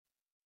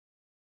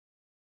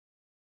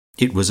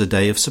It was a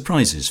day of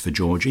surprises for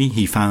Georgie.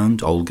 He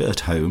found Olga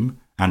at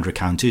home, and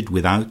recounted,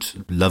 without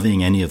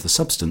loving any of the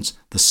substance,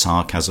 the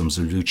sarcasms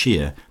of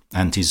Lucia,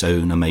 and his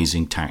own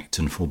amazing tact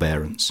and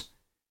forbearance.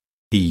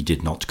 He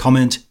did not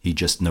comment, he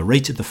just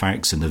narrated the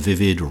facts in a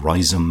vivid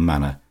Riseholme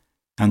manner,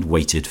 and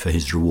waited for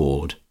his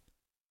reward.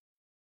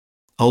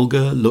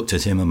 Olga looked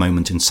at him a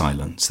moment in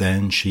silence.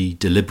 Then she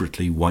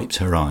deliberately wiped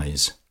her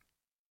eyes.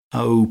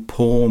 "Oh,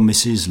 poor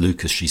Mrs.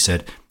 Lucas," she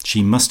said.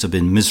 "She must have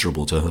been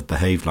miserable to have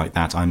behaved like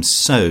that. I'm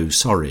so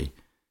sorry.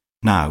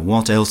 Now,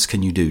 what else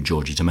can you do,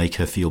 Georgie, to make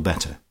her feel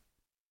better?"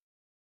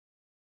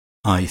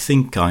 "I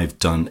think I've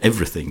done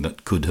everything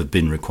that could have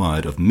been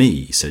required of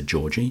me," said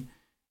Georgie.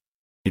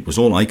 "It was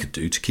all I could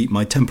do to keep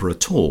my temper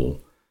at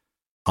all.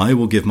 I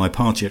will give my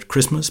party at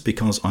Christmas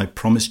because I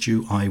promised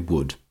you I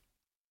would."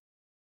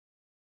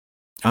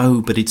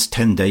 "Oh, but it's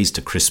 10 days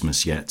to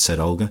Christmas yet," said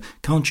Olga.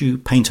 "Can't you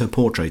paint her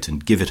portrait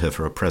and give it her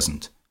for a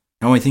present?"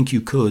 "Oh, I think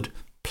you could,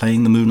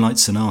 playing the Moonlight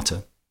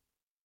Sonata."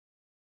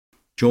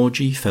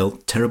 Georgie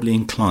felt terribly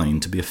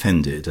inclined to be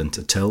offended and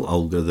to tell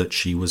Olga that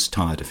she was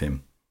tired of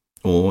him,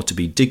 or to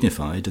be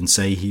dignified and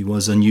say he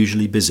was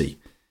unusually busy.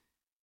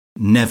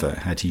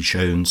 Never had he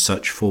shown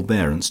such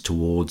forbearance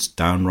towards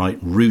downright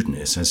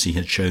rudeness as he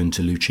had shown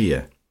to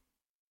Lucia.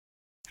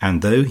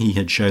 And though he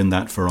had shown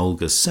that for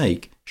Olga's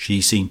sake,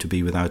 she seemed to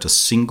be without a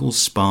single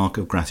spark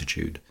of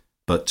gratitude,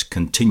 but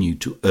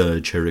continued to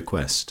urge her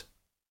request.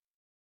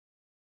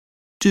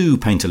 "Do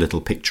paint a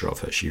little picture of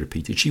her," she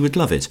repeated. "She would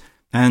love it.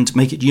 And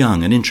make it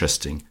young and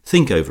interesting.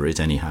 Think over it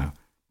anyhow.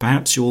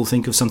 Perhaps you'll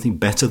think of something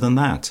better than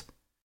that.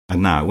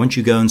 And now, won't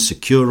you go and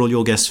secure all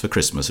your guests for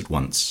Christmas at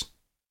once?"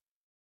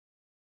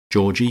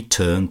 Georgie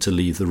turned to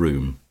leave the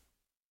room.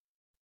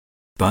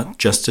 But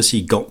just as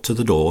he got to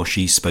the door,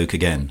 she spoke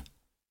again.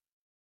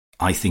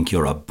 "I think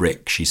you're a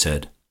brick," she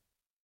said.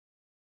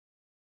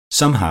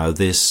 Somehow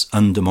this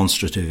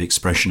undemonstrative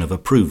expression of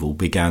approval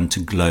began to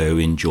glow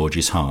in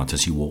Georgie's heart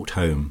as he walked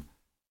home.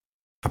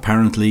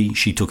 Apparently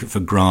she took it for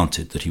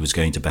granted that he was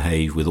going to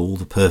behave with all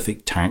the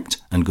perfect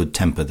tact and good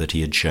temper that he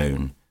had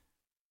shown.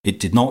 It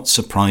did not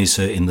surprise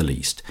her in the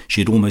least.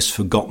 She had almost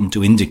forgotten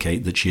to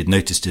indicate that she had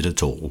noticed it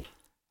at all,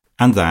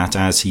 and that,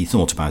 as he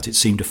thought about it,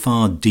 seemed a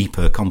far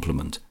deeper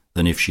compliment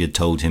than if she had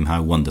told him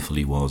how wonderful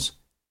he was.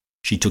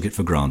 She took it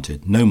for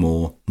granted, no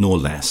more nor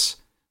less,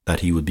 that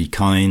he would be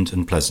kind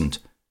and pleasant,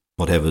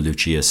 whatever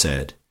Lucia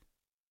said.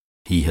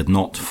 He had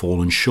not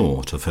fallen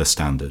short of her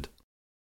standard.